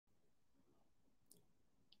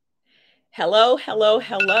Hello, hello,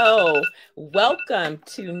 hello. Welcome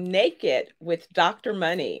to Naked with Dr.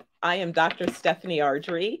 Money. I am Dr. Stephanie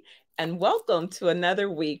Ardrey, and welcome to another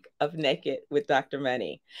week of Naked with Dr.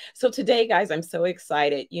 Money. So today, guys, I'm so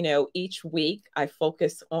excited. Each week I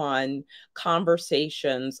focus on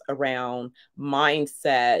conversations around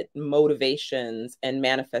mindset, motivations, and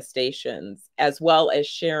manifestations, as well as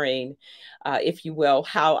sharing, if you will,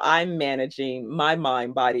 how I'm managing my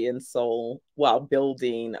mind, body, and soul while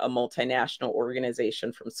building a multinational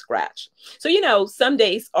organization from scratch. So, some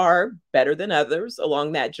days are better than others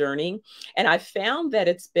along that journey. And I found that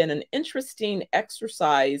it's been an interesting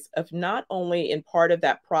exercise of not only in part of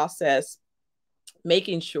that process,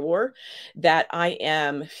 making sure that I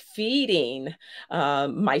am feeding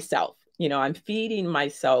myself. I'm feeding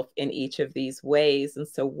myself in each of these ways. And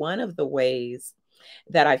so, one of the ways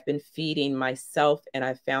that I've been feeding myself, and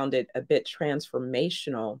I found it a bit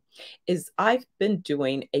transformational, is I've been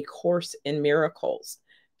doing a course in miracles.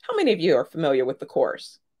 How many of you are familiar with the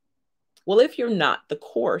course? Well, if you're not, the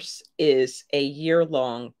course is a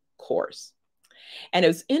year-long course. And it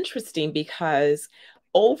was interesting because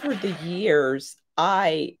over the years,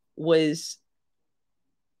 I was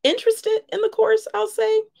interested in the course, I'll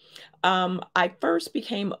say. I first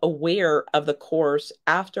became aware of the course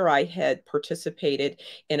after I had participated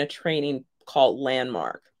in a training called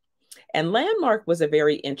Landmark. And Landmark was a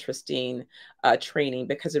very interesting training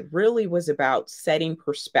because it really was about setting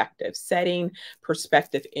perspective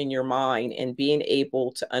in your mind and being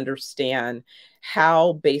able to understand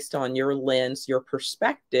how, based on your lens, your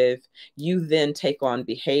perspective, you then take on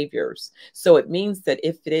behaviors. So it means that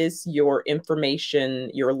if it is your information,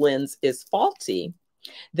 your lens is faulty,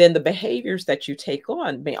 then the behaviors that you take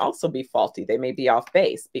on may also be faulty. They may be off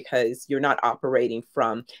base because you're not operating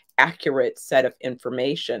from accurate set of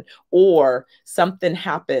information, or something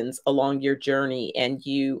happens along your journey and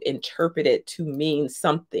you interpret it to mean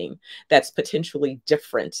something that's potentially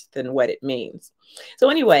different than what it means. So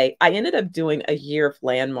anyway, I ended up doing a year of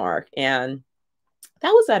Landmark, and that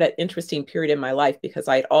was at an interesting period in my life because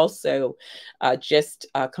I had also just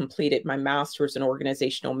completed my master's in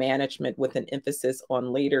organizational management with an emphasis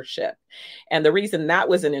on leadership. And the reason that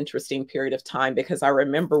was an interesting period of time, because I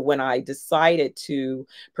remember when I decided to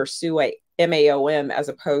pursue a MAOM as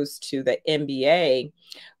opposed to the MBA,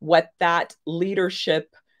 what that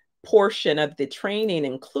leadership portion of the training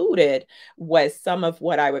included was some of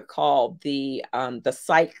what I would call the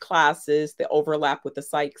psych classes, the overlap with the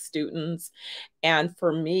psych students. And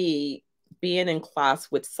for me, being in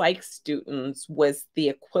class with psych students was the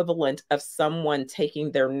equivalent of someone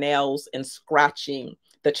taking their nails and scratching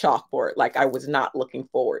the chalkboard. Like, I was not looking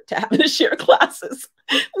forward to having to share classes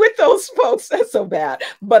with those folks. That's so bad,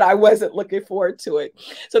 but I wasn't looking forward to it.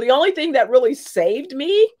 So the only thing that really saved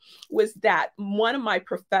me was that one of my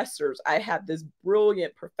professors, I had this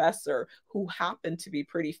brilliant professor who happened to be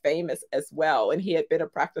pretty famous as well. And he had been a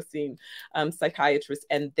practicing psychiatrist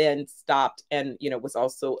and then stopped and, was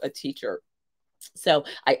also a teacher. So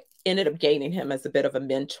I ended up gaining him as a bit of a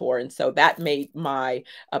mentor. And so that made my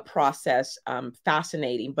process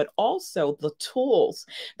fascinating, but also the tools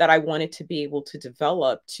that I wanted to be able to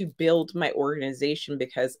develop to build my organization.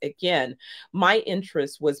 Because again, my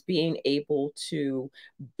interest was being able to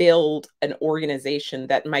build an organization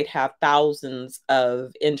that might have thousands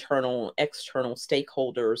of internal, external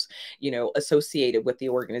stakeholders, associated with the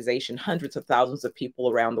organization, hundreds of thousands of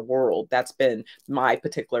people around the world. That's been my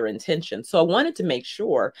particular intention. So I wanted to make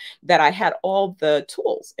sure that I had all the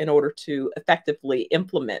tools in order to effectively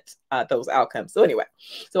implement those outcomes. So anyway,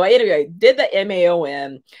 I did the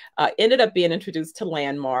MAOM, ended up being introduced to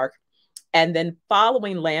Landmark. And then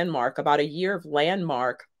following Landmark, about a year of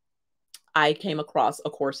Landmark, I came across A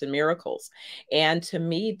Course in Miracles. And to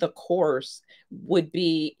me, the course would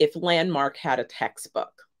be if Landmark had a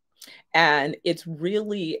textbook. And it's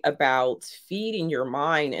really about feeding your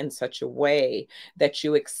mind in such a way that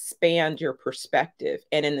you expand your perspective.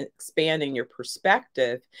 And in expanding your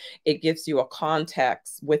perspective, it gives you a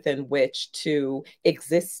context within which to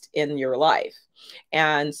exist in your life.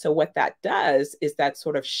 And so what that does is that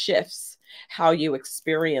sort of shifts how you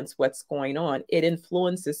experience what's going on. It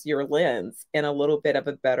influences your lens in a little bit of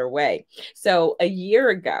a better way. So a year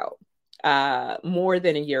ago, more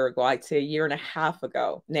than a year ago, I'd say a year and a half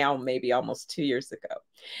ago, now maybe almost 2 years ago,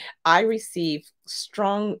 I received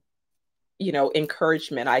strong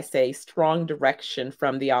encouragement, I say strong direction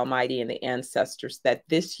from the Almighty and the ancestors that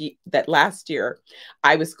that last year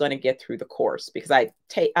I was going to get through the course, because I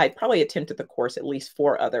probably attempted the course at least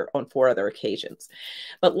on 4 other occasions.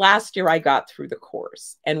 But last year I got through the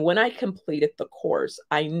course. And when I completed the course,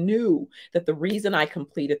 I knew that the reason I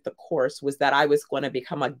completed the course was that I was going to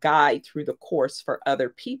become a guide through the course for other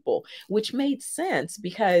people, which made sense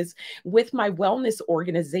because with my wellness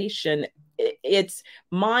organization, its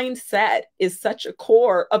mindset is such a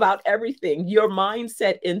core about everything. Your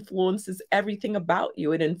mindset influences everything about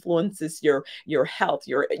you. It influences your health,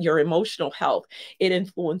 your emotional health. It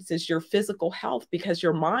influences your physical health, because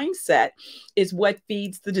your mindset is what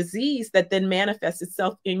feeds the disease that then manifests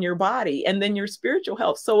itself in your body, and then your spiritual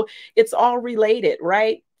health. So it's all related,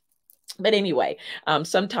 right? But anyway,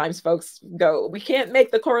 sometimes folks go, we can't make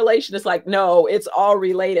the correlation. It's like, no, it's all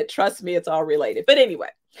related. Trust me, it's all related. But anyway,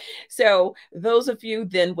 so those of you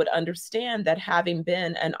then would understand that having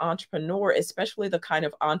been an entrepreneur, especially the kind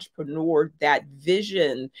of entrepreneur that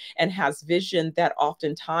has vision that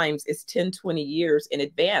oftentimes is 10, 20 years in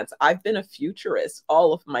advance. I've been a futurist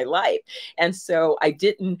all of my life. And so I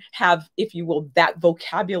didn't have, if you will, that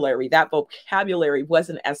vocabulary. That vocabulary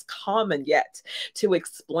wasn't as common yet to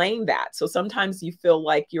explain that. So sometimes you feel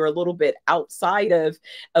like you're a little bit outside of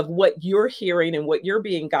what you're hearing and what you're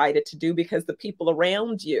being guided to do, because the people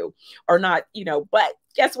around you are not, but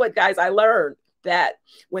guess what, guys? I learned that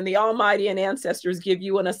when the Almighty and ancestors give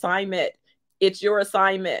you an assignment, it's your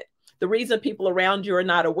assignment. The reason people around you are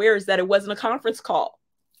not aware is that it wasn't a conference call.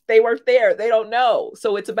 They weren't there. They don't know.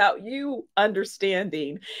 So it's about you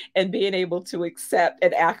understanding and being able to accept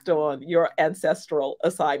and act on your ancestral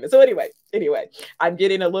assignment. So anyway, I'm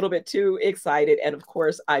getting a little bit too excited. And of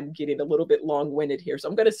course, I'm getting a little bit long-winded here. So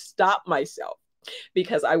I'm going to stop myself,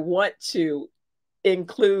 because I want to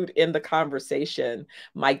include in the conversation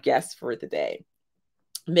my guest for the day,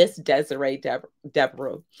 Miss Desiree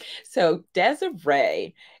Devereaux. So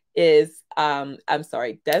Desiree is,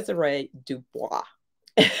 Desiree Dubois,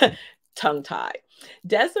 tongue tie.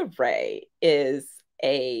 Desiree is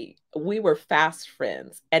we were fast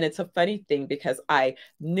friends. And it's a funny thing, because I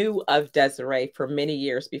knew of Desiree for many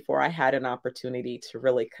years before I had an opportunity to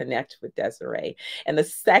really connect with Desiree. And the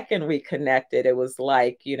second we connected, it was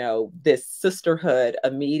like, this sisterhood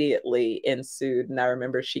immediately ensued. And I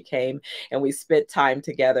remember she came and we spent time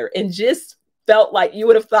together and just felt like you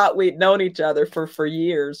would have thought we'd known each other for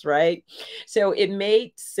years, right? So it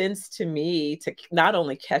made sense to me to not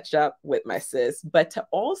only catch up with my sis, but to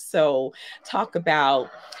also talk about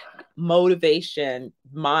motivation,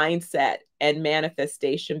 mindset, and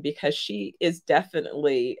manifestation, because she is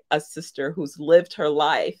definitely a sister who's lived her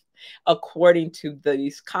life according to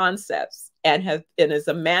these concepts and is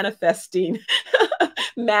a manifesting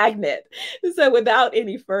magnet. So without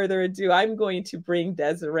any further ado, I'm going to bring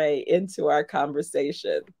Desiree into our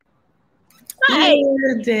conversation. Hi.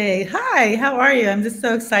 Good day. Hi, how are you? I'm just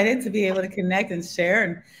so excited to be able to connect and share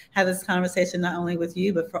and have this conversation, not only with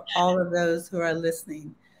you, but for all of those who are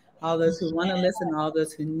listening, all those who want to listen, all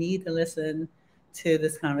those who need to listen to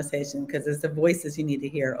this conversation, because it's the voices you need to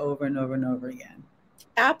hear over and over and over again.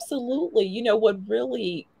 Absolutely. What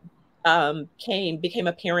really became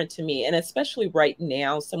apparent to me, and especially right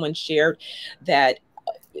now, someone shared that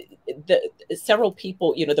several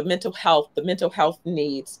people, the mental health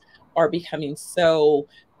needs are becoming so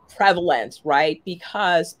prevalent, right?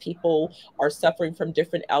 Because people are suffering from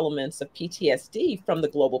different elements of PTSD from the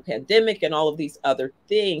global pandemic and all of these other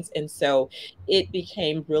things. And so it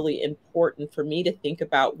became really important for me to think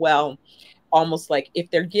about, well, almost like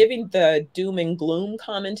if they're giving the doom and gloom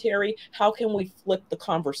commentary, how can we flip the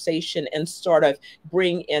conversation and sort of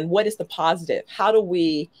bring in what is the positive? How do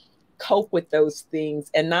we cope with those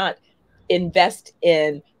things and not invest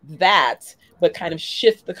in that, but kind of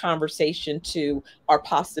shift the conversation to our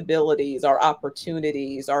possibilities, our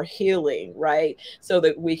opportunities, our healing, right? So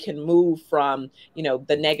that we can move from,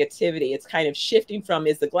 the negativity. It's kind of shifting from,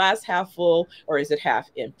 is the glass half full or is it half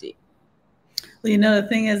empty? Well, the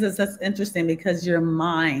thing is that's interesting, because your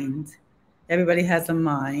mind, everybody has a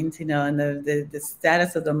mind, and the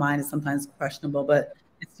status of the mind is sometimes questionable, but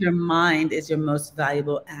it's your mind is your most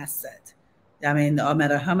valuable asset. I mean, no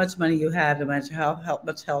matter how much money you have, no matter how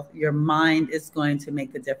much health, your mind is going to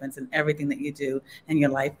make the difference in everything that you do and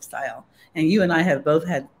your lifestyle. And you and I have both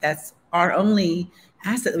had, that's our only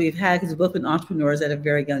asset that we've had, because we've both been entrepreneurs at a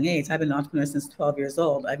very young age. I've been an entrepreneur since 12 years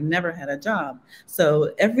old. I've never had a job.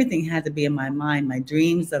 So everything had to be in my mind, my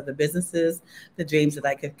dreams of the businesses, the dreams that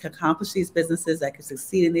I could accomplish these businesses, I could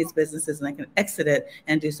succeed in these businesses, and I can exit it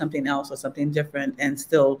and do something else or something different and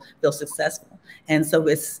still feel successful. And so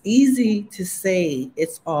it's easy to say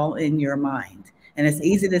it's all in your mind. And it's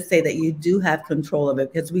easy to say that you do have control of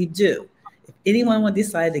it, because we do. If anyone would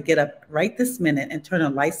decide to get up right this minute and turn a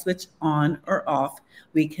light switch on or off,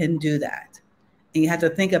 we can do that. And you have to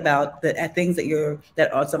think about the things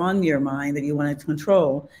that are on your mind that you want to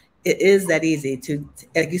control. It is that easy to,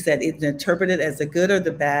 like you said, either interpret it as the good or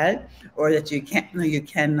the bad, or that you can't, no, you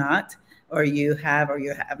cannot, or you have or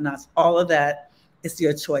you have not. All of that is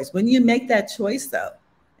your choice. When you make that choice, though,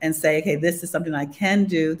 and say, okay, this is something I can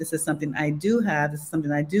do, this is something I do have, this is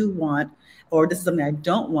something I do want, or this is something I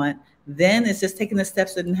don't want, then it's just taking the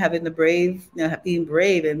steps and having the brave, being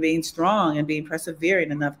brave and being strong and being persevering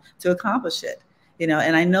enough to accomplish it.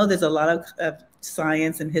 And I know there's a lot of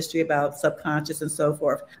science and history about subconscious and so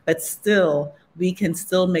forth, but still, we can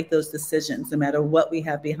still make those decisions no matter what we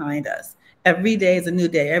have behind us. Every day is a new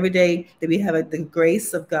day. Every day that we have the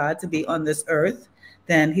grace of God to be on this earth,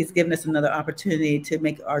 then he's given us another opportunity to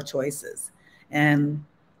make our choices. And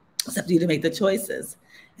it's up to you to make the choices.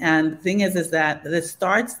 And the thing is that it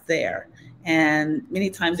starts there. And many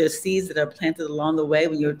times there's seeds that are planted along the way.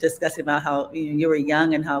 When you were discussing about how you were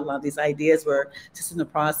young and how a lot of these ideas were just in the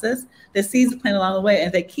process, the seeds are planted along the way,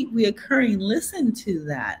 and they keep reoccurring. Listen to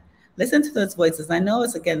that. Listen to those voices. I know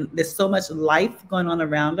there's so much life going on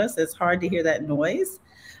around us. It's hard to hear that noise.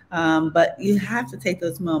 But you have to take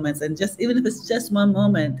those moments, and just even if it's just one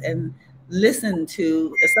moment, and listen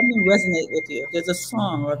to if something resonates with you. If there's a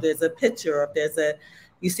song, or if there's a picture, or if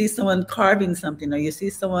you see someone carving something, or you see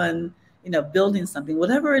someone building something,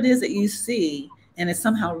 whatever it is that you see, and it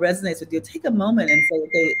somehow resonates with you, take a moment and say,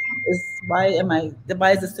 okay,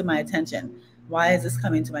 why is this to my attention? Why is this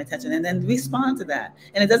coming to my attention? And then respond to that.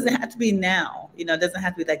 And it doesn't have to be now. It doesn't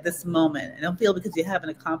have to be like this moment. And don't feel because you haven't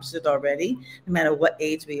accomplished it already, no matter what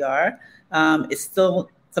age we are, it's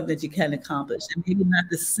still something that you can accomplish. And maybe not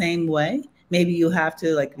the same way. Maybe you have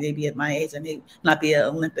to, like maybe at my age, I may not be an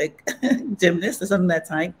Olympic gymnast or something of that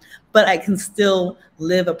type, but I can still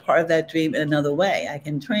live a part of that dream in another way. I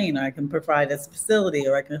can train, or I can provide a facility,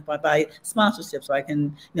 or I can provide sponsorships, or I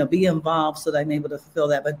can be involved so that I'm able to fulfill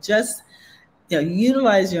that. But just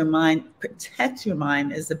utilize your mind, protect your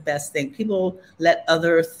mind is the best thing. People let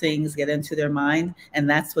other things get into their mind, and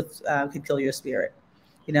that's what can kill your spirit.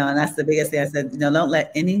 And that's the biggest thing. I said, don't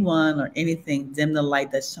let anyone or anything dim the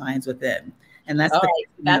light that shines within. And that's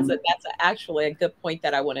that's actually a good point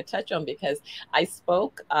that I want to touch on, because I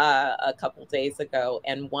spoke a couple days ago,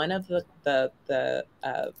 and one of the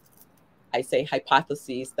I say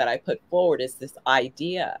hypotheses that I put forward is this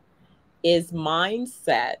idea: is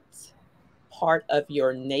mindset part of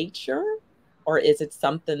your nature, or is it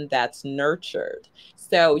something that's nurtured?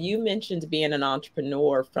 So you mentioned being an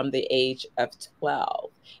entrepreneur from the age of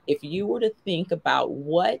 12. If you were to think about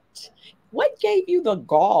what gave you the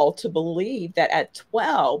gall to believe that at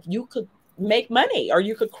 12 you could make money, or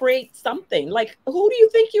you could create something? Like, who do you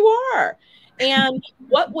think you are? And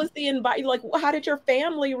what was the environment? Like, how did your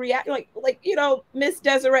family react? Like Miss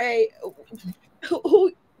Desiree,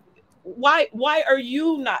 why are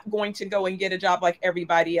you not going to go and get a job like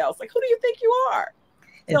everybody else? Like, who do you think you are?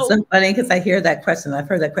 It's so funny, because I hear that question. I've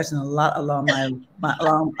heard that question a lot along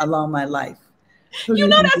my life.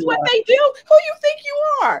 That's what they do. Who you think you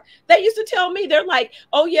are? They used to tell me, they're like,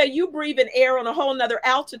 oh yeah, you breathe in air on a whole nother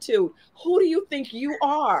altitude. Who do you think you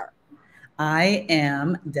are? I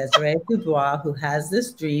am Desiree Dubois, who has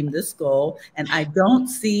this dream, this goal, and I don't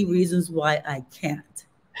see reasons why I can't.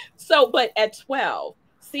 So, but at 12,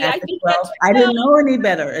 see, I think I didn't know any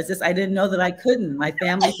better. It's just I didn't know that I couldn't. My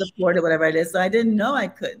family supported whatever it is, so I didn't know I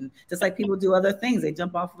couldn't. Just like people do other things, they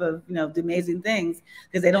jump off of do amazing things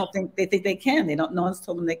because they think they can. They don't. No one's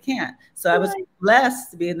told them they can't. So I was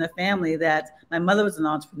blessed to be in the family that my mother was an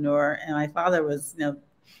entrepreneur and my father was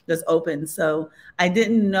was open. So I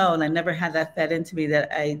didn't know, and I never had that fed into me that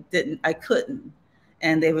I couldn't.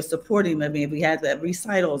 And they were supporting me. If we had the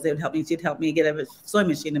recitals, they would help me. She'd help me get a sewing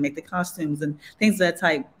machine to make the costumes and things of that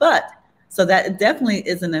type. But so that definitely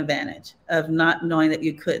is an advantage of not knowing that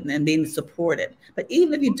you couldn't and being supported. But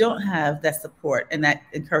even if you don't have that support and that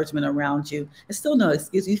encouragement around you, it's still no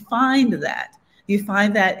excuse. You find that. You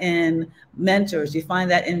find that in mentors. You find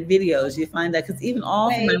that in videos. You find that because even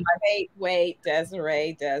all through my life. Wait,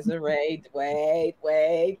 Desiree, wait.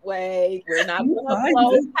 We're not You going to find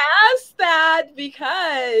blow it. past that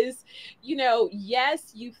because, you know,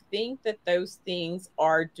 yes, you think that those things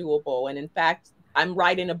are doable. And in fact, I'm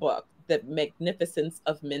writing a book, The Magnificence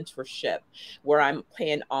of Mentorship, where I'm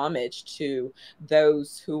paying homage to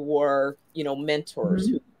those who were, you know, mentors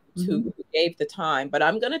who gave the time. But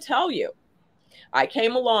I'm going to tell you, I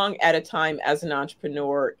came along at a time as an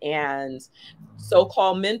entrepreneur, and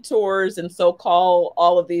so-called mentors and so-called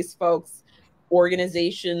all of these folks,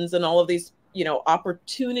 organizations and all of these, you know,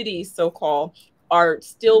 opportunities so-called are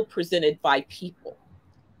still presented by people.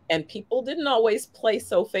 And people didn't always play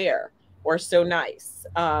so fair or so nice.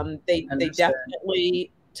 They Understood.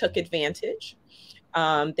 definitely took advantage.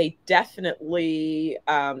 They definitely,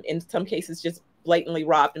 in some cases, just blatantly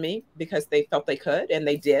robbed me because they felt they could, and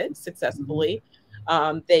they did successfully.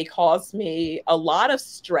 They caused me a lot of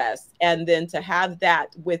stress. And then to have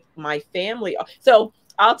that with my family. So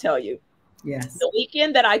I'll tell you, Yes. the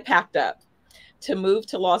weekend that I packed up to move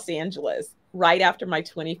to Los Angeles right after my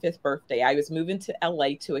 25th birthday. I was moving to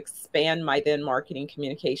LA to expand my then marketing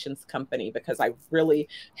communications company because I really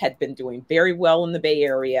had been doing very well in the Bay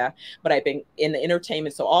Area, but I've been in the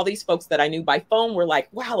entertainment. So all these folks that I knew by phone were like,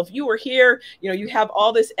 wow, if you were here, you know, you have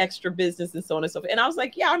all this extra business and so on and so forth. And I was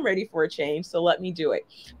like, yeah, I'm ready for a change. So let me do it.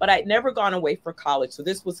 But I'd never gone away for college. So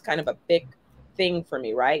this was kind of a big thing for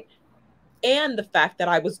me, right? And the fact that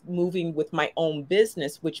I was moving with my own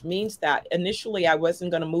business, which means that initially I wasn't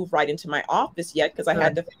going to move right into my office yet because I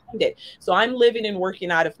had to find it. So I'm living and working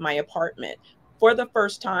out of my apartment for the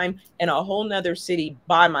first time in a whole nother city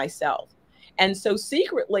by myself. And so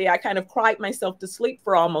secretly, I kind of cried myself to sleep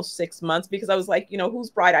for almost 6 months because I was like, you know, whose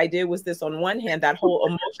bright idea was this on one hand, that whole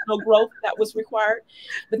emotional growth that was required.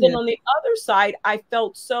 But then on the other side, I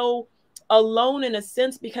felt so alone in a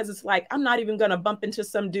sense because it's like I'm not even going to bump into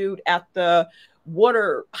some dude at the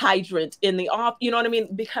water hydrant in the off, you know what I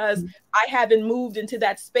mean? Because I haven't moved into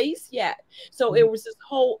that space yet. So it was this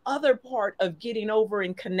whole other part of getting over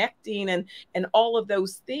and connecting and all of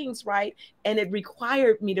those things, right? And it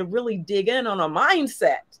required me to really dig in on a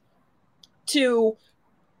mindset to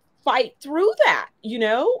fight through that, you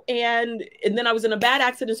know? And then I was in a bad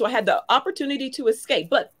accident, so I had the opportunity to escape.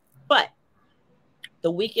 But the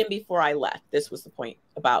weekend before I left, this was the point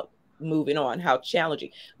about moving on, how challenging.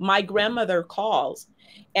 My grandmother calls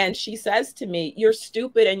and she says to me, "You're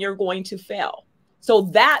stupid and you're going to fail." So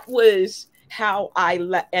that was how I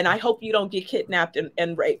let, and I hope you don't get kidnapped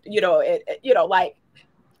and raped, you know, like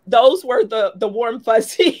those were the warm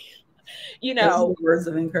fuzzy, you know, words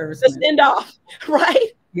of the encouragement. send off, right?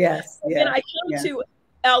 Yes. And then I come to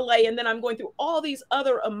LA and then I'm going through all these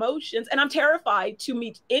other emotions and I'm terrified to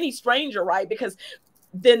meet any stranger, right? Because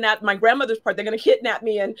then that my grandmother's part, they're going to kidnap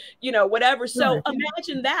me and, you know, whatever. So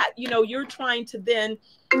imagine that, you know, you're trying to then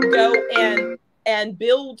go and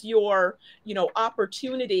build your, you know,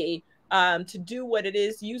 opportunity to do what it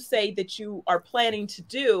is you say that you are planning to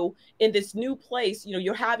do in this new place. You know,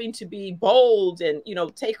 you're having to be bold and, you know,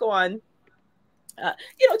 take on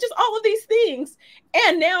you know, just all of these things.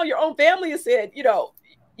 And now your own family has said, you're,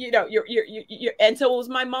 and so it was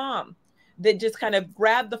my mom that just kind of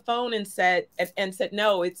grabbed the phone and said,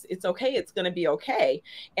 no, it's okay. It's going to be okay.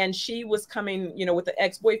 And she was coming, you know, with the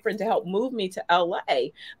ex-boyfriend to help move me to LA.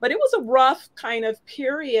 But it was a rough kind of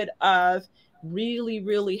period of really,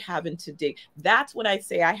 really having to dig. That's when I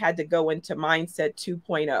say I had to go into mindset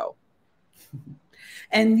 2.0.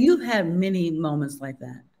 And you've had many moments like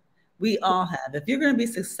that. We all have. If you're going to be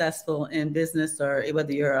successful in business, or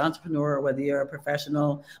whether you're an entrepreneur, or whether you're a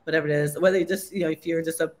professional, whatever it is, whether you just, you know, if you're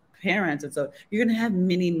just a parent, and so you're going to have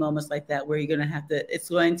many moments like that where you're going to have to. It's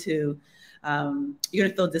going to, you're going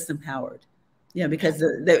to feel disempowered, you know, because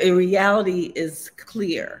the reality is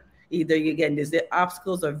clear. Either you get the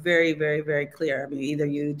obstacles are very, very, very clear. I mean, either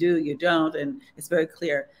you do, you don't, and it's very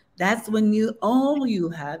clear. That's when all you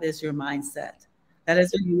have is your mindset. That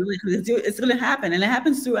is when you really, it's going to happen. And it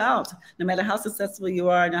happens throughout, no matter how successful you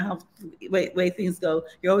are and how way things go,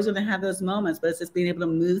 you're always going to have those moments, but it's just being able to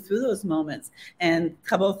move through those moments. And a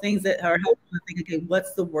couple of things that are helpful to think, okay,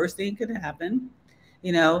 what's the worst thing that could happen?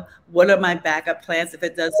 You know, what are my backup plans if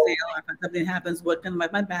it does fail, or if something happens, what can my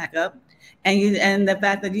backup? And the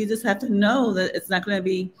fact that you just have to know that it's not going to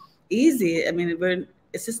be easy. I mean,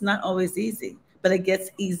 it's just not always easy, but it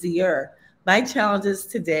gets easier. My challenges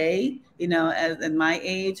today, you know, as in my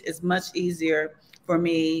age, is much easier for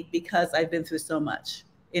me because I've been through so much.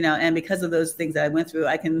 and because of those things that I went through,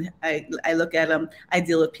 I look at them, I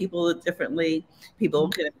deal with people differently. People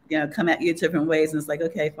can, come at you different ways. And it's like,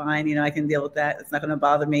 okay, fine. I can deal with that. It's not going to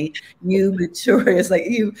bother me. You mature. It's like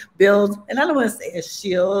you build, and I don't want to say a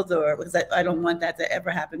shield, or because I don't want that to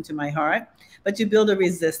ever happen to my heart, but you build a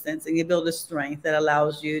resistance and you build a strength that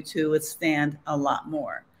allows you to withstand a lot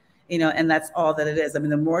more. And that's all that it is. I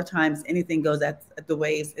mean, the more times anything goes at the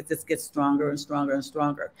waves, it just gets stronger and stronger and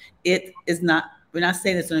stronger. It is not, we're not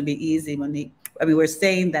saying it's going to be easy, Monique. I mean, we're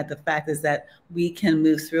saying that the fact is that we can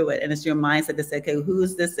move through it. And it's your mindset to say, okay, who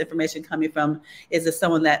is this information coming from? Is it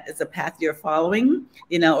someone that is a path you're following,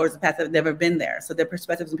 or is a path that's never been there? So their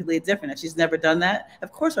perspective is completely different. If she's never done that,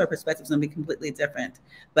 of course, our perspective is going to be completely different.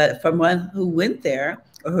 But from one who went there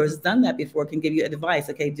or who has done that before can give you advice.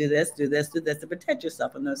 Okay, do this, do this, do this to protect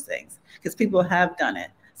yourself from those things, because people have done it.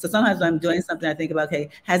 So sometimes when I'm doing something, I think about, okay,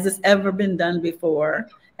 has this ever been done before?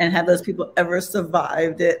 And have those people ever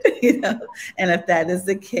survived it? And if that is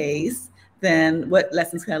the case, then what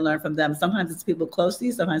lessons can I learn from them? Sometimes it's people close to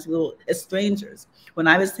you, sometimes it's strangers. When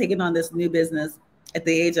I was taking on this new business at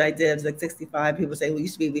the age I did, it was like 65, people say, well, you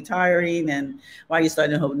should be retiring, and why are you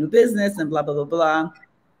starting a whole new business, and blah, blah, blah, blah.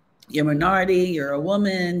 You're a minority, you're a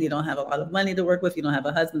woman, you don't have a lot of money to work with, you don't have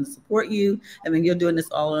a husband to support you. I mean, you're doing this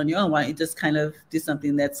all on your own. Why don't you just kind of do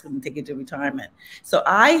something that's going to take you to retirement? So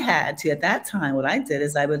I had to, at that time, what I did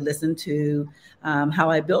is I would listen to How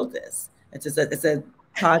I Built This. It's a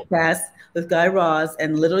podcast with Guy Raz,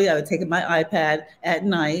 and literally I would take my iPad at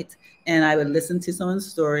night and I would listen to someone's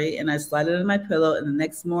story, and I slide it in my pillow, and the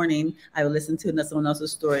next morning I would listen to someone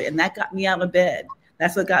else's story, and that got me out of bed.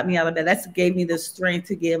 That's what got me out of bed. That's what gave me the strength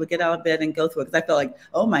to be able to get out of bed and go through it. Because I felt like,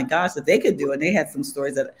 oh my gosh, if they could do it, and they had some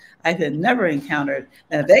stories that I had never encountered.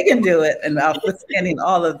 And if they can do it, and notwithstanding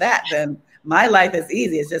all of that, then my life is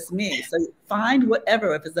easy. It's just me. So find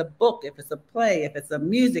whatever, if it's a book, if it's a play, if it's a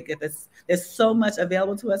music, there's so much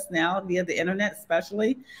available to us now via the internet,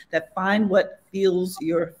 especially, that find what fuels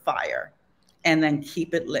your fire and then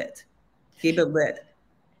keep it lit. Keep it lit.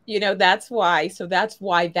 That's why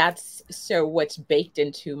that's so what's baked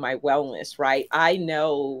into my wellness, right? I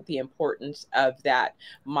know the importance of that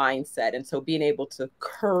mindset. And so being able to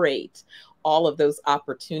curate all of those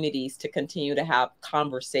opportunities to continue to have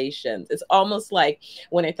conversations. It's almost like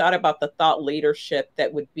when I thought about the thought leadership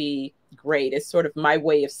that would be great, it's sort of my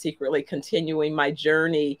way of secretly continuing my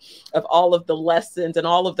journey of all of the lessons and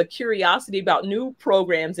all of the curiosity about new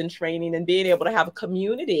programs and training, and being able to have a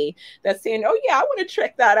community that's saying, oh yeah, I want to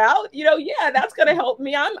check that out. Yeah, that's going to help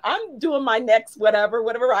me. I'm doing my next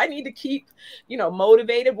whatever I need to keep,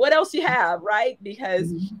 motivated. What else you have, right?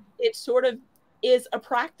 Because it sort of is a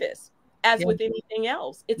practice. As with anything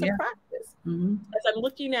else, it's a practice. As I'm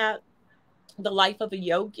looking at the life of a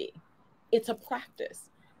yogi, it's a practice.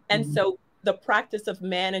 And so the practice of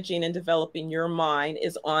managing and developing your mind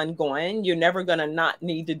is ongoing. You're never going to not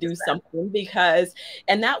need to do something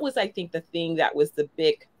and that was, I think, the thing that was the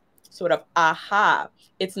big sort of aha.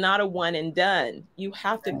 It's not a one and done. You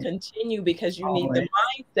have to continue, because you need the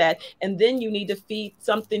mindset, and then you need to feed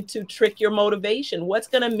something to trick your motivation. What's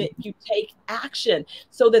going to make you take action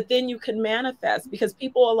so that then you can manifest? Because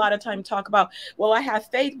people a lot of time talk about, well, I have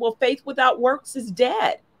faith. Well, faith without works is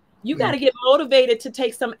dead. You got to get motivated to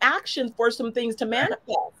take some action for some things to manifest,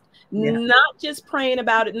 not just praying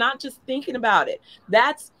about it, not just thinking about it.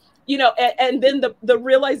 That's, and then the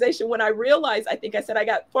realization, when I realized, I think I said I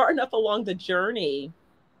got far enough along the journey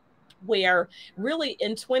where really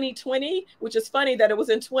in 2020, which is funny that it was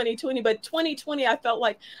in 2020, but 2020, I felt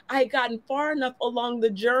like I had gotten far enough along the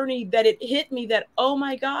journey that it hit me that, oh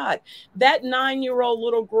my God, that 9-year-old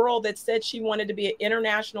little girl that said she wanted to be an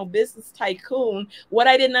international business tycoon, what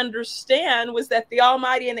I didn't understand was that the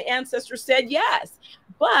Almighty and the ancestors said yes.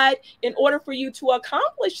 But in order for you to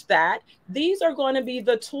accomplish that, these are going to be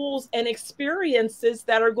the tools and experiences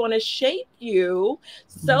that are going to shape you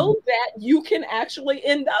so that you can actually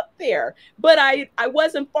end up there. But I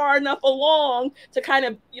wasn't far enough along to kind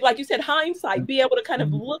of, like you said, hindsight, be able to kind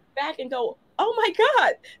of look back and go, oh my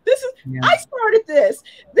God, this is, I started this.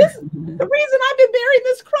 This is the reason I've been bearing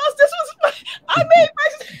this cross. This was, I made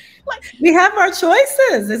my, we have our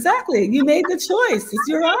choices. Exactly. You made the choice. It's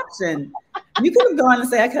your option. You could have gone and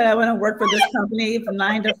say, okay, I want to work for this company from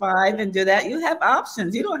 9 to 5 and do that. You have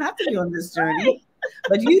options. You don't have to be on this journey.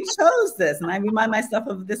 But you chose this. And I remind myself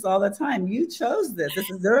of this all the time. You chose this. This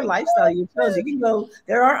is your lifestyle you chose. You can go,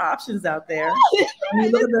 there are options out there. When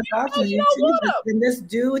you look at those options, you choose this, and just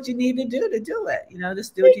do what you need to do it.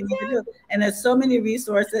 Just do what you need to do. And there's so many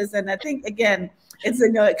resources. And I think, again, it's,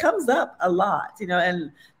 it comes up a lot,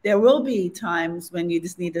 and there will be times when you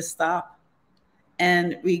just need to stop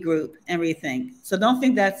and regroup and rethink. So don't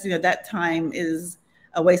think that's, that time is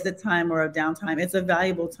a waste of time or a downtime. It's a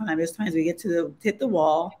valuable time. There's times we get to hit the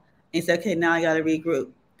wall and say, okay, now I got to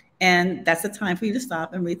regroup. And that's the time for you to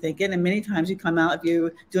stop and rethink it. And many times you come out, if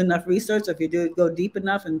you do enough research, or if you go deep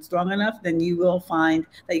enough and strong enough, then you will find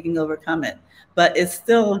that you can overcome it. But it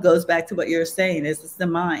still goes back to what you're saying, is it's the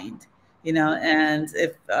mind, and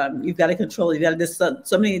if you've got to control, you've got to, there's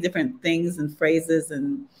so many different things and phrases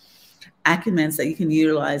and acumens that you can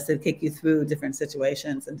utilize to take you through different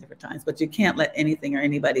situations and different times, but you can't let anything or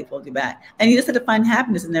anybody pull you back. And you just have to find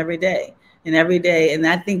happiness in every day. And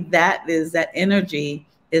I think that energy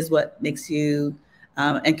is what makes you,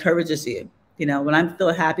 encourages you. When I'm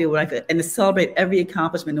still happy, and to celebrate every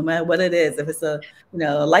accomplishment, no matter what it is. If it's a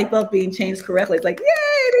light bulb being changed correctly, it's like, yay,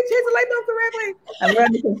 they changed the light bulb correctly. I'm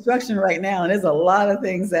running construction right now, and there's a lot of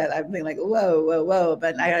things that I'm being like, whoa, whoa, whoa.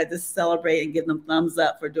 But I got to just celebrate and give them thumbs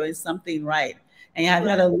up for doing something right. And I've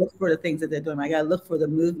got to look for the things that they're doing. I got to look for the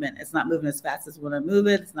movement. It's not moving as fast as we want to move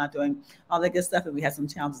it. It's not doing all that good stuff. And we have some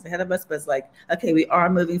challenges ahead of us, but it's like, okay, we are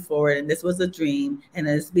moving forward, and this was a dream, and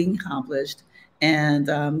it's being accomplished. And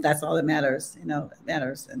that's all that matters. It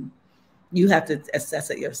matters. And you have to assess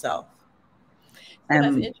it yourself. So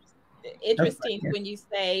that's interesting when you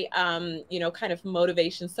say, kind of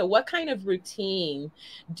motivation. So what kind of routine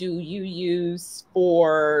do you use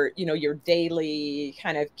for, your daily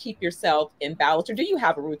kind of keep yourself in balance? Or do you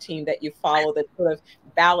have a routine that you follow that sort of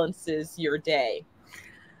balances your day?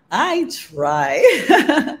 I try.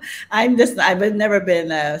 I've never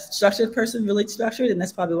been a structured person, really structured. And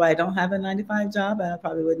that's probably why I don't have a 9-to-5 job. I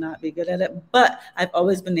probably would not be good at it, but I've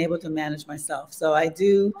always been able to manage myself. So I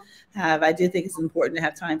do think it's important to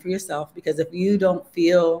have time for yourself, because if you don't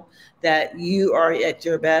feel that you are at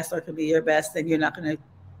your best or can be your best, then you're not going to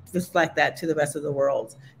reflect that to the rest of the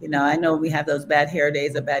world. I know we have those bad hair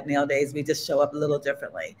days or bad nail days. We just show up a little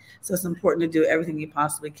differently. So it's important to do everything you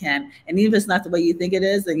possibly can. And even if it's not the way you think it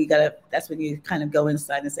is, then that's when you kind of go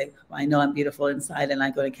inside and say, well, I know I'm beautiful inside, and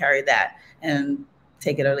I'm going to carry that and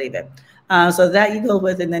take it or leave it. So that you go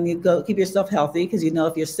with, and then you go keep yourself healthy, because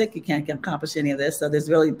if you're sick, you can't accomplish any of this. So there's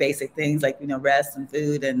really basic things like rest and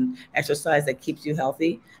food and exercise that keeps you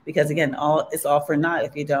healthy, because again, it's all for naught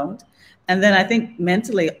if you don't. And then I think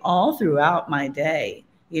mentally, all throughout my day,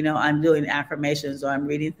 I'm doing affirmations, or I'm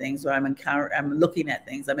reading things, or I'm looking at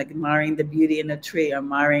things. I'm admiring the beauty in a tree. I'm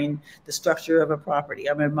admiring the structure of a property.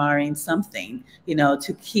 I'm admiring something,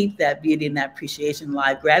 to keep that beauty and that appreciation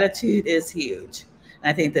alive. Gratitude is huge. And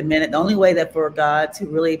I think the only way that for God to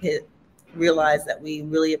really realize that we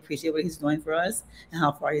really appreciate what he's doing for us and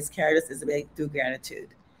how far he's carried us is through gratitude.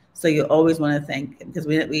 So you always want to thank him, because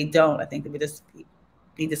we don't. I think that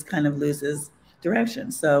he just kind of loses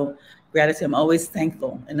direction. So gratitude, I'm always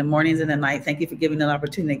thankful in the mornings and the night. Thank you for giving me an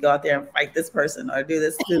opportunity to go out there and fight this person, or do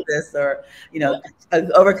this, or,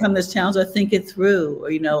 overcome this challenge, or think it through,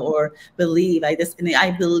 or believe. I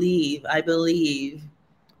believe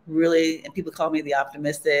really, and people call me the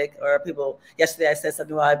optimistic, or yesterday I said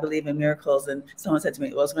something, well, I believe in miracles. And someone said to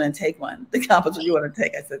me, well, it's going to take one to accomplish what you want to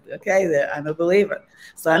take. I said, okay, then I'm a believer.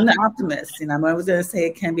 So I'm the optimist. I'm always going to say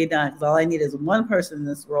it can be done, because all I need is one person in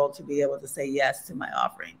this world to be able to say yes to my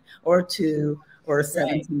offering, or 2 or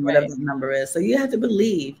 17, whatever the number is. So you have to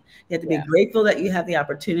believe. You have to be grateful that you have the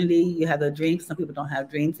opportunity. You have the dream. Some people don't have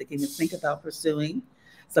dreams they can even think about pursuing.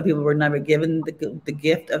 Some people were never given the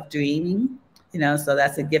gift of dreaming. So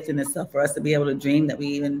that's a gift in itself, for us to be able to dream that we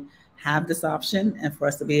even have this option, and for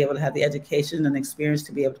us to be able to have the education and experience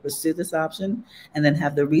to be able to pursue this option, and then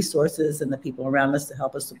have the resources and the people around us to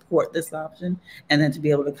help us support this option, and then to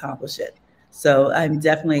be able to accomplish it. So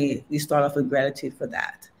we start off with gratitude for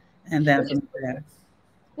that. And then from there.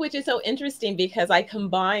 Which is so interesting, because I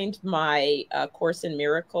combined my Course in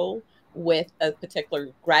Miracle with a particular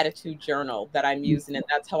gratitude journal that I'm using. And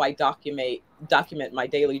that's how I document my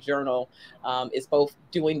daily journal, is both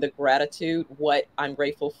doing the gratitude, what I'm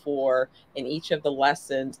grateful for in each of the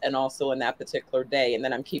lessons, and also in that particular day. And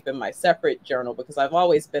then I'm keeping my separate journal, because I've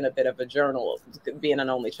always been a bit of a journal, being an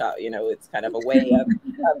only child. It's kind of a way of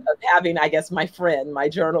having, I guess, my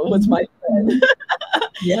journal was my friend.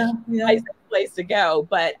 Yeah. Nice place to go.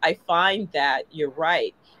 But I find that you're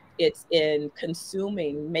right. It's in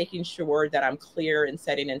consuming, making sure that I'm clear in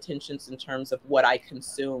setting intentions in terms of what I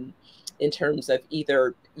consume, in terms of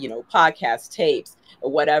either, podcast tapes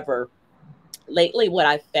or whatever. Lately, what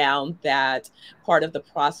I've found that part of the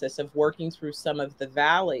process of working through some of the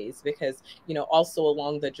valleys, because, also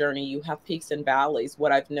along the journey, you have peaks and valleys.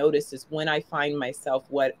 What I've noticed is when I find myself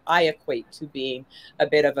what I equate to being a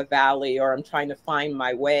bit of a valley, or I'm trying to find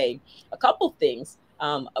my way, a couple things,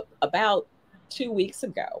 about 2 weeks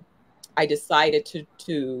ago, I decided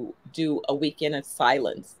to do a weekend of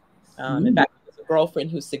silence. In fact, it was a girlfriend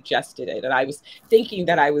who suggested it, and I was thinking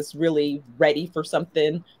that I was really ready for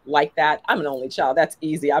something like that. I'm an only child; that's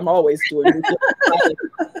easy. I'm always doing weekend silence.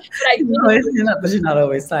 But I did it, but you're not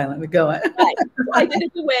always silent. But go on. right. So I did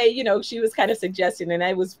it the way, she was kind of suggesting, and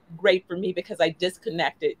it was great for me because I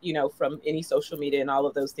disconnected, from any social media and all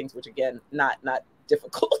of those things, which again, not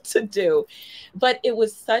difficult to do. But it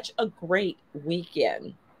was such a great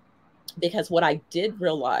weekend because what I did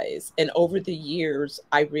realize, and over the years,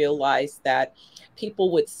 I realized that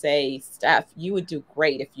people would say, Steph, you would do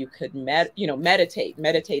great if you could meditate.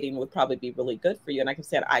 Meditating would probably be really good for you. And like I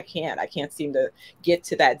said, I can't seem to get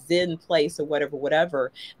to that Zen place or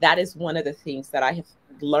whatever. That is one of the things that I have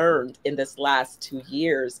learned in this last 2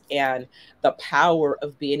 years, and the power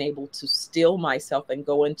of being able to still myself and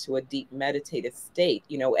go into a deep meditative state,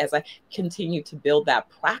 as I continue to build that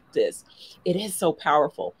practice. It is so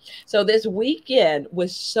powerful. So this weekend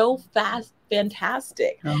was so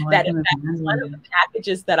fantastic that in fact, one of the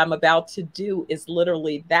packages that I'm about to do is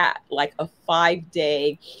literally that, like a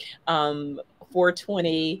 5-day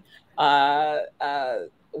 420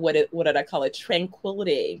 what did I call it,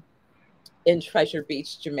 tranquility in Treasure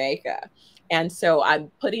Beach, Jamaica. And so I'm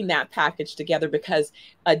putting that package together because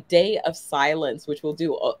a day of silence, which we'll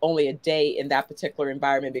do only a day in that particular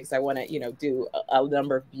environment, because I want to, do a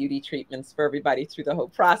number of beauty treatments for everybody through the whole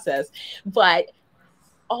process. But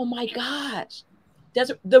oh my gosh,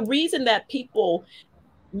 the reason that people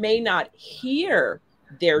may not hear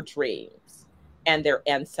their dreams and their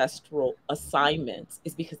ancestral assignments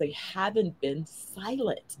is because they haven't been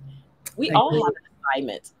silent. We all have an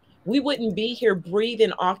assignment. We wouldn't be here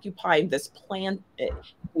breathing, occupying this planet if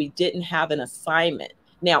we didn't have an assignment.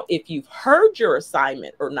 Now, if you've heard your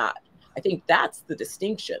assignment or not, I think that's the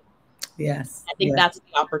distinction. Yes. I think that's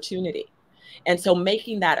the opportunity. And so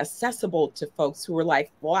making that accessible to folks who are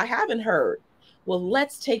like, well, I haven't heard. Well,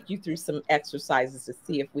 let's take you through some exercises to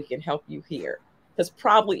see if we can help you hear. Because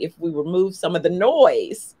probably if we remove some of the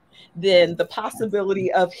noise, then the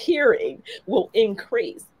possibility of hearing will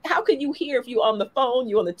increase. How can you hear if you're on the phone,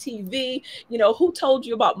 you're on the TV? Who told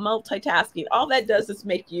you about multitasking? All that does is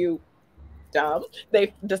make you dumb.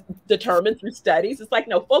 They've determined through studies. It's like,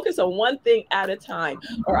 no, focus on one thing at a time.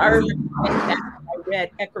 Or I remember I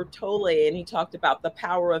read Eckhart Tolle, and he talked about the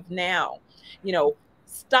power of now.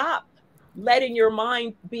 Stop letting your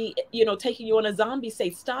mind be, taking you on a zombie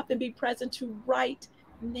state. Stop and be present to right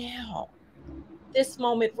now. This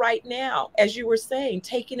moment right now, as you were saying,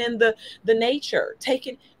 taking in the nature,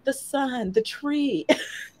 taking the sun, the tree.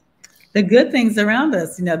 The good things around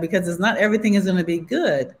us, because it's not everything is going to be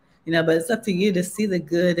good, but it's up to you to see the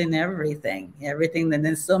good in everything, and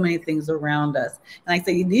then so many things around us. And like I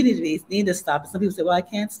say, you need to stop. Some people say, well, I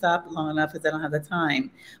can't stop long enough because I don't have the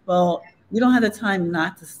time. Well, you don't have the time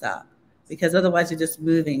not to stop, because otherwise you're just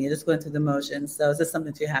moving, you're just going through the motions. So it's just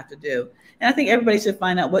something that you have to do. And I think everybody should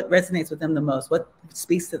find out what resonates with them the most, what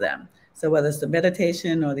speaks to them. So whether it's the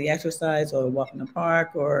meditation or the exercise or walk in the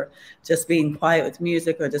park or just being quiet with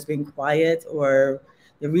music or just being quiet or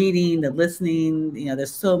the reading, the listening,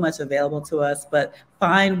 there's so much available to us, but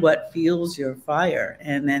find what fuels your fire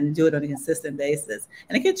and then do it on a consistent basis.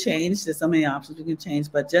 And it can change. There's so many options you can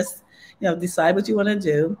change, but just, decide what you want to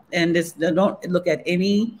do and just don't look at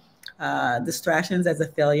any distractions as a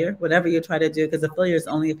failure, whatever you try to do, because a failure is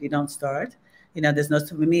only if you don't start.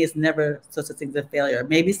 For me, it's never such a thing as a failure.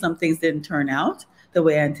 Maybe some things didn't turn out the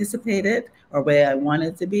way I anticipated or way I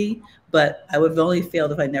wanted it to be, but I would have only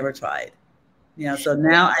failed if I never tried. So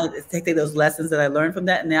now I take those lessons that I learned from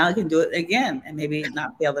that, and now I can do it again and maybe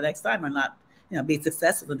not fail the next time or not, be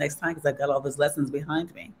successful the next time because I've got all those lessons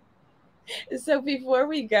behind me. So before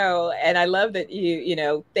we go, and I love that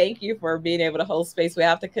thank you for being able to hold space. We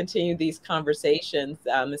have to continue these conversations,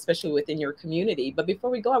 especially within your community. But before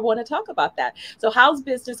we go, I want to talk about that. So how's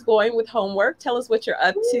business going with Homework? Tell us what you're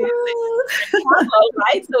up to.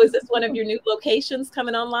 Right? So is this one of your new locations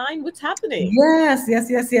coming online? What's happening? Yes.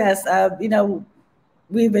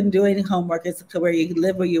 We've been doing Homework. It's where you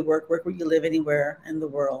live, where you work where you live anywhere in the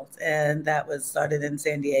world. And that was started in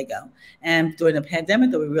San Diego. And during the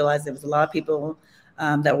pandemic, we realized there was a lot of people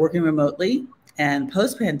that were working remotely. And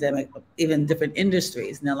post-pandemic, even different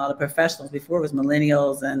industries. Now, a lot of professionals, before it was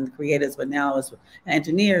millennials and creators, but now it's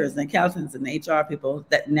engineers and accountants and HR people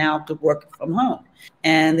that now could work from home.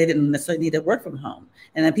 And they didn't necessarily need to work from home.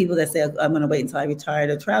 And then people that say, I'm going to wait until I retire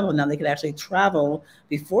to travel. Now they could actually travel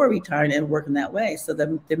before retiring and work in that way. So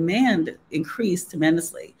the demand increased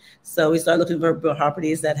tremendously. So we started looking for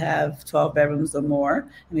properties that have 12 bedrooms or more.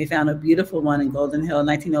 And we found a beautiful one in Golden Hill,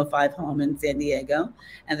 1905 home in San Diego.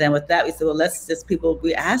 And then with that, we said, well, let's just people,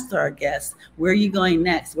 we asked our guests, where are you going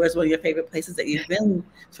next? Where's one of your favorite places that you've been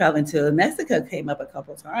traveling to? And Mexico came up a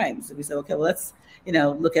couple of times. And we said, okay, well, let's,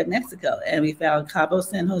 look at Mexico. And we found Cabo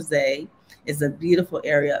San Jose is a beautiful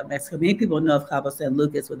area of Mexico. Many people know of Cabo San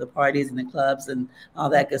Lucas with the parties and the clubs and all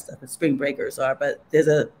that good stuff, the spring breakers are, but there's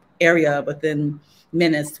a area within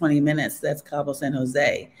 20 minutes, that's Cabo San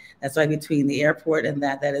Jose. That's right between the airport and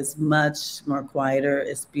that is much more quieter.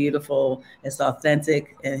 It's beautiful, it's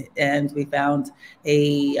authentic. And we found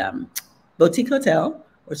a boutique hotel,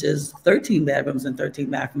 which is 13 bedrooms and 13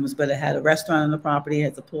 bathrooms, but it had a restaurant on the property, it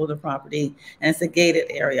has a pool on the property, and it's a gated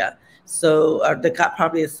area. So the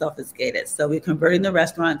property itself is gated. So we're converting the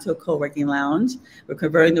restaurant to a co-working lounge. We're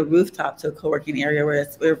converting the rooftop to a co-working area where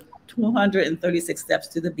we're 236 steps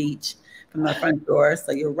to the beach from the front door.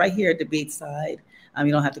 So you're right here at the beach side.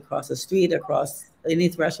 You don't have to cross the street or cross any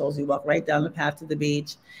thresholds. You walk right down the path to the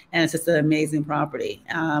beach. And it's just an amazing property.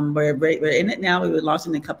 We're in it now. We were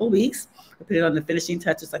launching in a couple of weeks. We put it on the finishing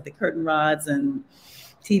touches like the curtain rods and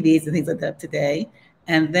TVs and things like that today.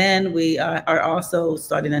 And then we are also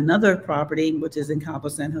starting another property, which is in Cabo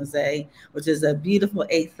San Jose, which is a beautiful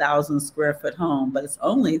 8,000 square foot home, but it's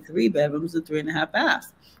only 3 bedrooms and 3.5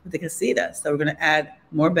 baths with a casita. So we're going to add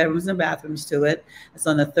more bedrooms and bathrooms to it. It's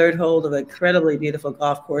on the 3rd hole of an incredibly beautiful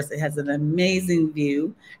golf course. It has an amazing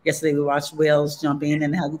view. Yesterday we watched whales jumping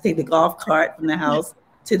and how you take the golf cart from the house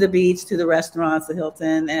to the beach, to the restaurants, the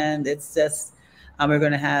Hilton, and it's just, we're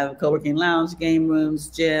going to have co-working lounge, game rooms,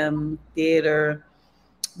 gym, theater,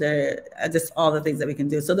 just all the things that we can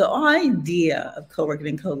do. So the idea of co-working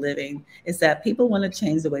and co-living is that people want to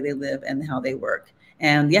change the way they live and how they work.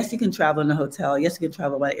 And yes, you can travel in a hotel. Yes, you can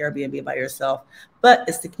travel by Airbnb by yourself, but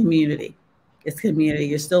it's the community. It's community.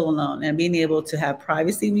 You're still alone, and being able to have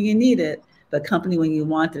privacy when you need it, but company when you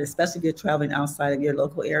want it, especially if you're traveling outside of your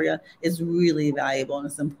local area, is really valuable. And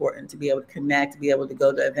it's important to be able to connect, to be able to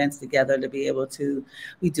go to events together, to be able to,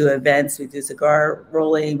 we do events, we do cigar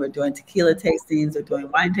rolling, we're doing tequila tastings, we're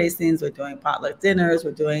doing wine tastings, we're doing potluck dinners,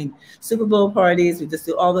 we're doing Super Bowl parties. We just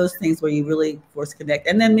do all those things where you really force connect.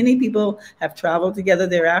 And then many people have traveled together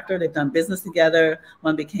thereafter. They've done business together.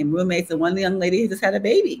 One became roommates, and one young lady just had a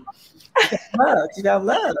baby. She found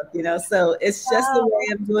love, so it's just a way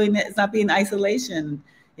of doing it. It's not being isolation,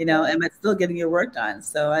 and it's still getting your work done.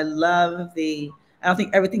 So I love I don't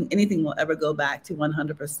think anything will ever go back to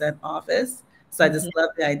 100% office. So I just love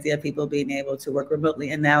the idea of people being able to work remotely.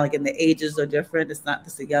 And now, again, the ages are different. It's not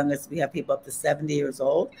just the youngest. We have people up to 70 years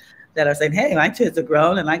old that are saying, hey, my kids are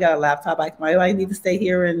grown and I got a laptop. Why do I need to stay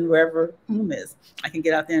here and wherever home is? I can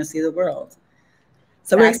get out there and see the world.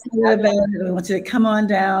 So we're excited about it. We want you to come on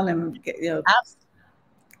down and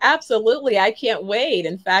Absolutely. I can't wait.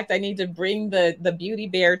 In fact, I need to bring the Beauty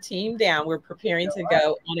Bear team down. We're preparing to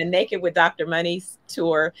go on a Naked with Dr. Money's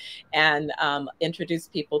tour and introduce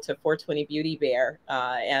people to 420 Beauty Bear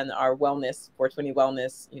and our 420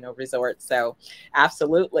 Wellness, resort. So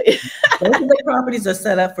absolutely. Both of the properties are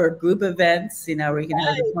set up for group events, where you can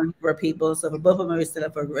have 24 people. So for both of them, we're set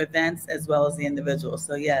up for events as well as the individuals.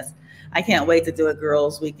 So yes, I can't wait to do a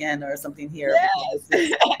girls' weekend or something here.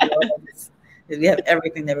 Yes. We have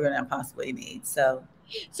everything that we're going to possibly need. So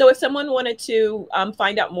if someone wanted to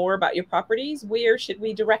find out more about your properties, where should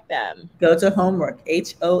we direct them? Go to Homework,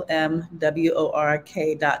 HOMWORK.com.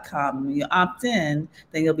 When you opt in,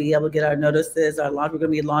 then you'll be able to get our notices. Our launch, we're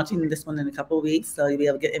going to be launching this one in a couple of weeks, so you'll be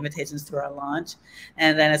able to get invitations to our launch.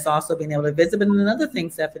 And then it's also being able to visit. But another thing,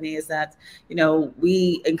 Stephanie, is that,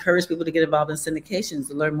 we encourage people to get involved in syndications,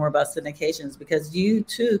 to learn more about syndications, because you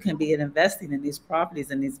too can be investing in these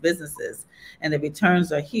properties and these businesses. And the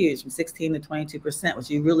returns are huge, from 16 to 22%, which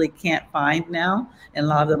you really can't find now in a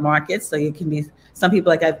lot of the markets. So you can be, some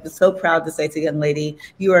people, like I'm so proud to say to a young lady,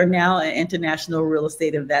 you are now an international real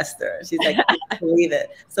estate investor. She's like, I can't believe it.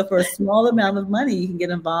 So for a small amount of money, you can get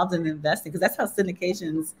involved in investing, because that's how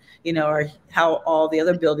syndications, are how all the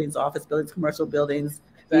other buildings, office buildings, commercial buildings,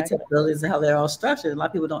 retail buildings, and how they're all structured. A lot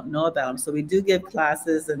of people don't know about them. So we do give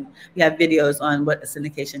classes, and we have videos on what a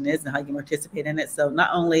syndication is and how you can participate in it. So not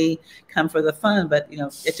only come for the fun, but,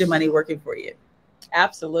 get your money working for you.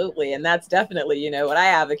 Absolutely. And that's definitely, what I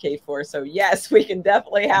advocate for. So yes, we can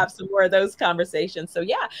definitely have some more of those conversations. So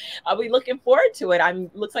yeah, I'll be looking forward to it.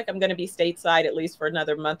 Looks like I'm going to be stateside at least for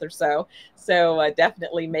another month or so. So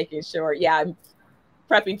definitely making sure, I'm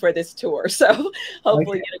prepping for this tour. So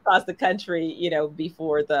hopefully get across the country,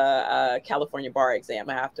 before the California bar exam.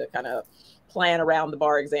 I have to kind of plan around the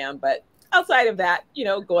bar exam, but outside of that,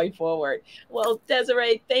 going forward. Well,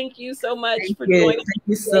 Desiree, thank you so much for joining us. Thank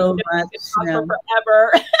you so much. For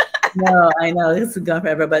forever. No, I know this is gone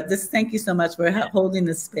forever, but just thank you so much for holding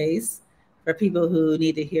the space for people who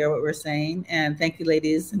need to hear what we're saying. And thank you,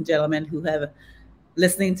 ladies and gentlemen, who have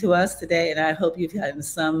listening to us today. And I hope you've gotten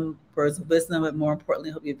some words of wisdom, but more importantly,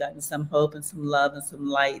 I hope you've gotten some hope and some love and some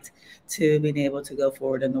light to being able to go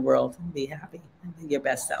forward in the world and be happy and be your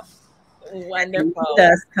best self. Wonderful.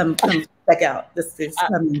 Come check out. Just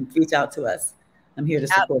come and reach out to us. I'm here to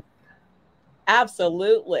support.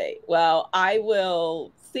 Absolutely. Well, I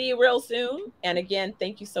will see you real soon. And again,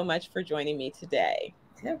 thank you so much for joining me today.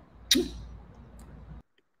 Yeah.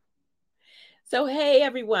 So, hey,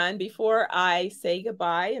 everyone, before I say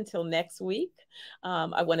goodbye until next week,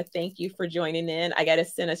 I want to thank you for joining in. I got to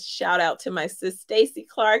send a shout out to my sis, Stacy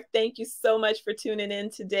Clark. Thank you so much for tuning in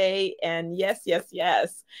today. And yes,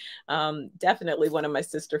 definitely one of my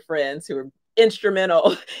sister friends who are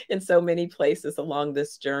instrumental in so many places along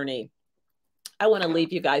this journey. I want to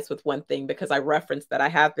leave you guys with one thing because I referenced that I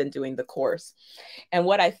have been doing the course. And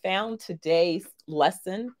what I found today's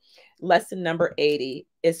lesson number 80,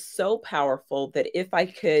 is so powerful that if I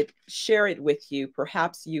could share it with you,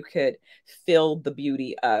 perhaps you could feel the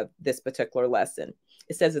beauty of this particular lesson.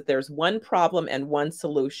 It says that there's one problem and one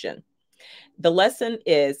solution. The lesson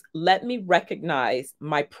is, let me recognize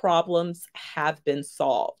my problems have been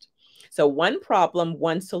solved. So one problem,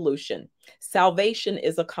 one solution. Salvation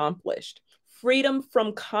is accomplished. Freedom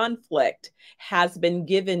from conflict has been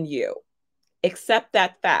given you. Accept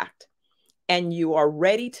that fact, and you are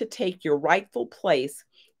ready to take your rightful place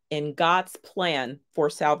in God's plan for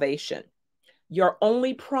salvation. Your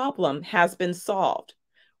only problem has been solved.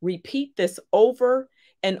 Repeat this over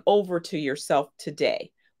and over to yourself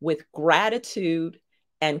today with gratitude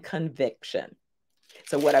and conviction.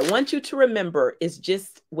 So what I want you to remember is,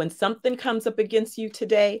 just when something comes up against you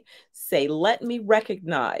today, say, let me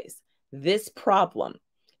recognize this problem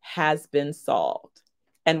has been solved.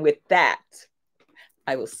 And with that,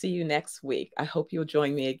 I will see you next week. I hope you'll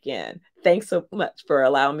join me again. Thanks so much for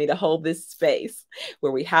allowing me to hold this space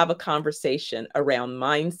where we have a conversation around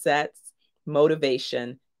mindsets,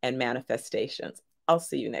 motivation, and manifestations. I'll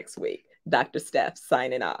see you next week. Dr. Steph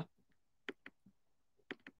signing off.